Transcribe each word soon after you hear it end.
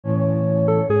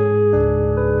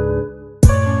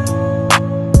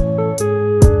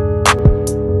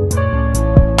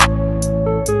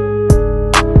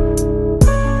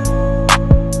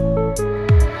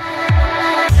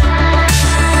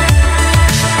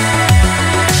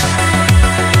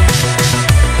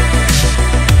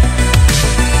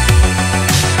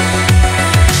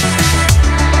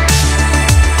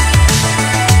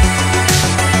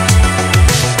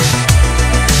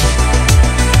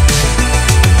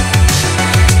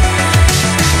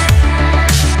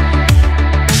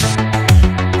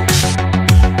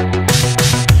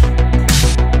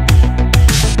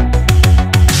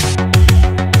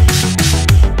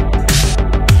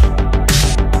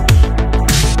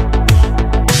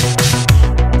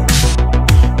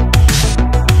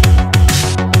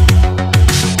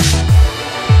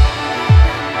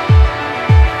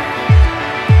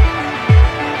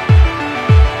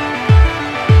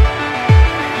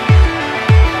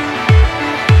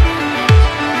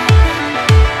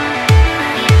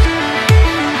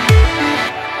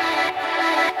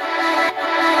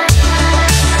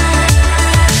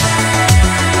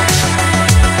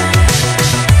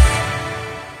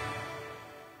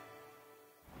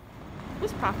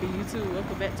What's poppin' YouTube?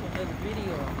 Welcome back to another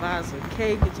video of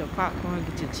VibesWithKay. Get your popcorn,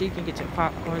 get your chicken, get your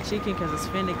popcorn chicken, cause it's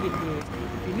finna get good.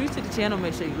 If you're new to the channel,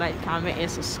 make sure you like, comment,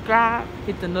 and subscribe.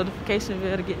 Hit the notification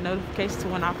bell to get notifications to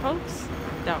when I post.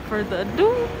 Without further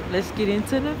ado, let's get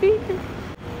into the video.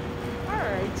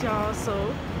 Alright y'all,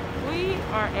 so we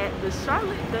are at the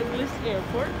Charlotte Douglas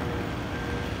Airport.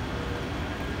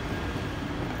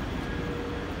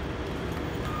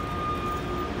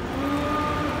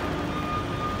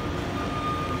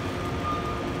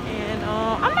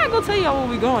 I'm not gonna tell y'all where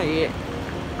we going yet.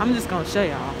 I'm just gonna show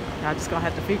y'all. Y'all just gonna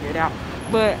have to figure it out.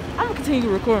 But I'm gonna continue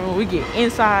recording when we get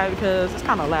inside because it's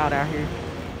kind of loud out here.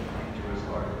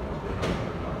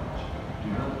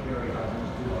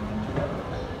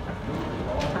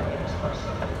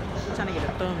 Trying to get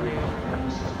a thumbnail.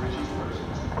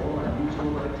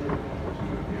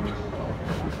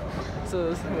 So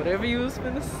it's whatever you was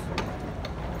finna.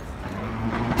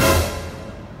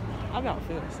 I'm not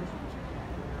feeling this.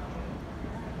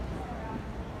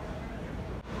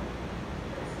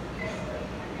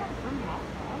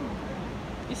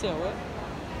 You said what?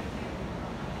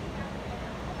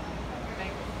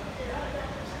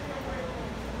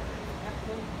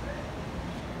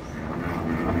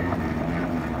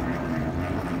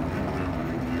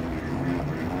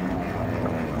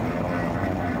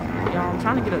 Y'all, I'm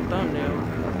trying to get a thumbnail,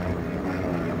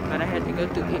 but I had to go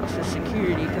through extra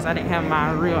security because I didn't have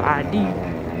my real ID.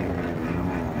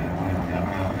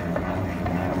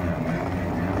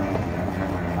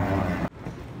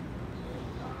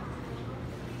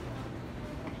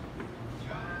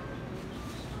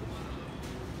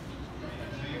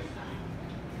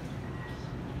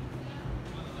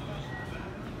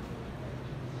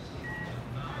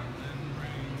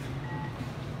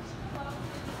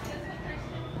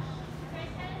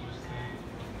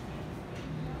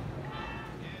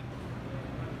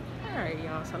 Alright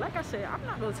y'all, so like I said, I'm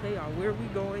not gonna tell y'all where we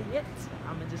going yet.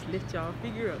 I'm gonna just let y'all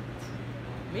figure out.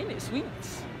 Minute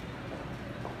Sweets.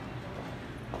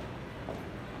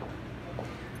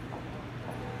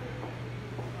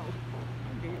 Oh,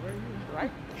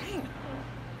 right? Dang.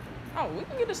 Oh, we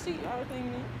can get a seat, everything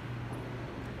in.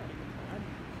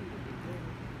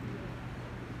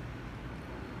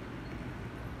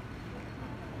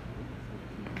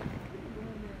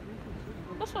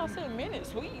 That's why I said Minute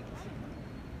Sweets.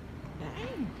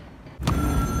 Dang.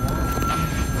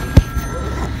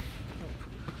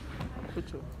 Put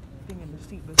your thing in the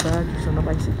seat beside you so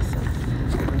nobody sees the sun.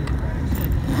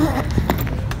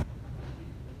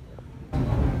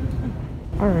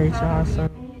 Alright y'all, so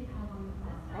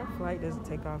our flight doesn't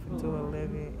take off until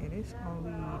 11 and it's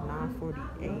only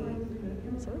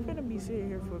 9:48. So we're gonna be sitting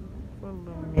here for a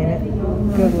little minute.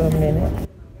 Good little minute.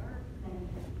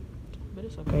 But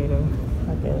it's okay though,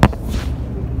 I guess.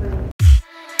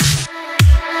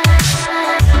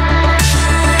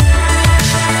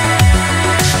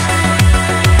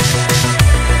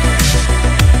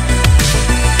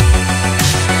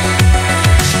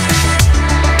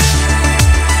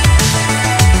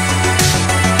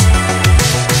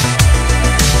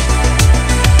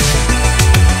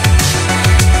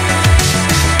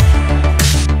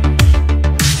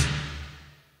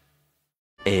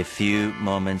 A few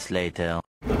moments later.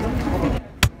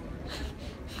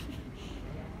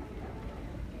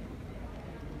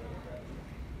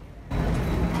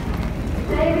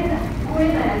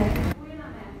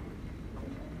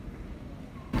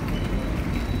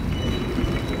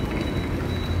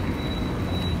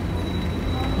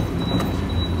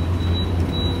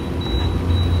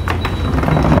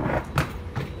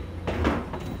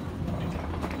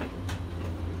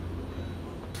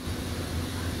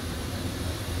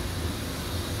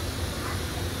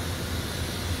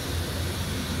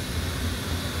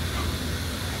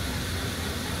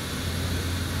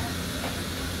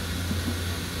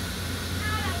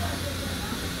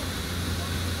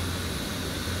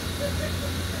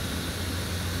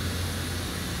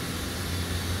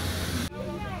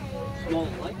 Small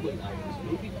lightweight items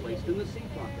may be placed in the seat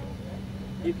pocket.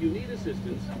 If you need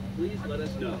assistance, please let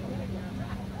us know.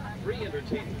 Free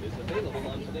entertainment is available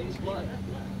on today's flight.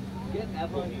 Get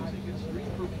Apple Music and stream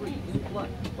for free in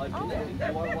flight by connecting to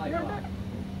our Wi-Fi.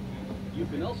 You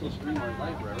can also stream our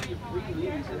library of free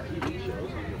movies and TV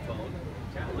shows on your phone,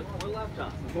 tablet, or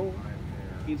laptop.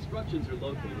 Instructions are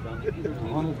located on the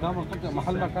entertainment card.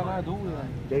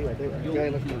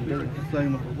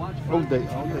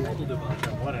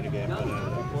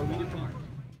 Before we depart.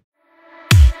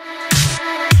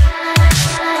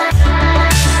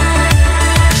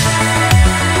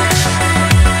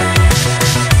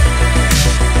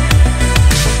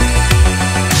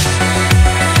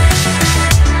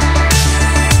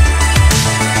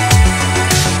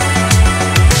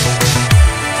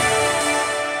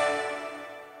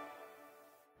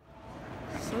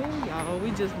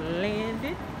 just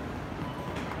landed.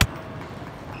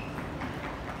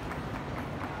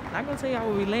 Not gonna tell y'all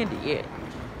where we landed yet,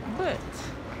 but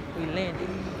we landed.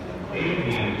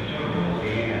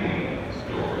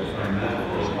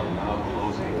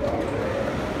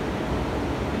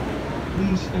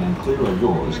 Please stand clear of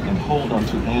doors and hold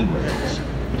onto handrails.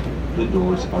 The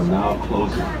doors are now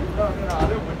closing.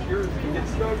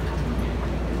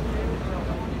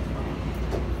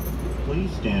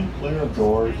 Please stand clear of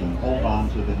doors and hold on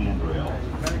to the handrails.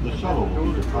 The shuttle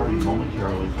will be departing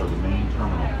momentarily for the main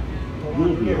terminal. You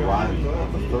will be arriving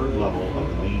at the 3rd level of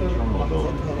the main terminal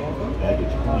building.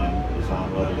 Baggage claim is on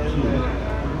level 2.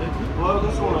 Hello,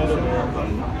 this is Orlando America.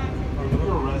 If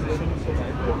you're a resident of the city,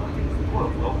 or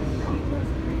welcome to the city.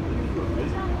 If you're a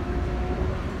visitor,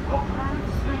 welcome to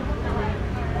the city.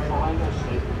 Orlando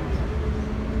State.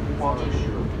 While you're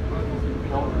sure,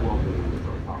 don't welcome.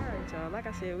 Alright, y'all, like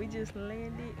I said, we just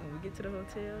landed. When we get to the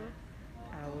hotel,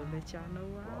 I will let y'all know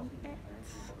where I'm at.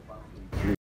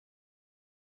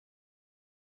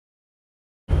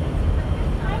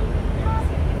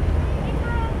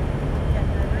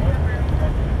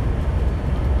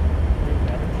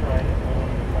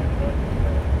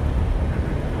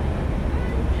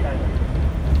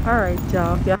 Alright,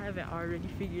 y'all, if y'all haven't already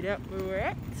figured out where we're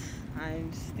at,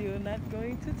 I'm still not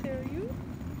going to tell you.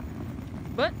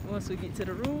 But once we get to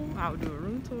the room, I'll do a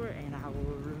room tour and I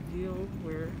will reveal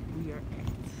where we are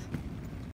at.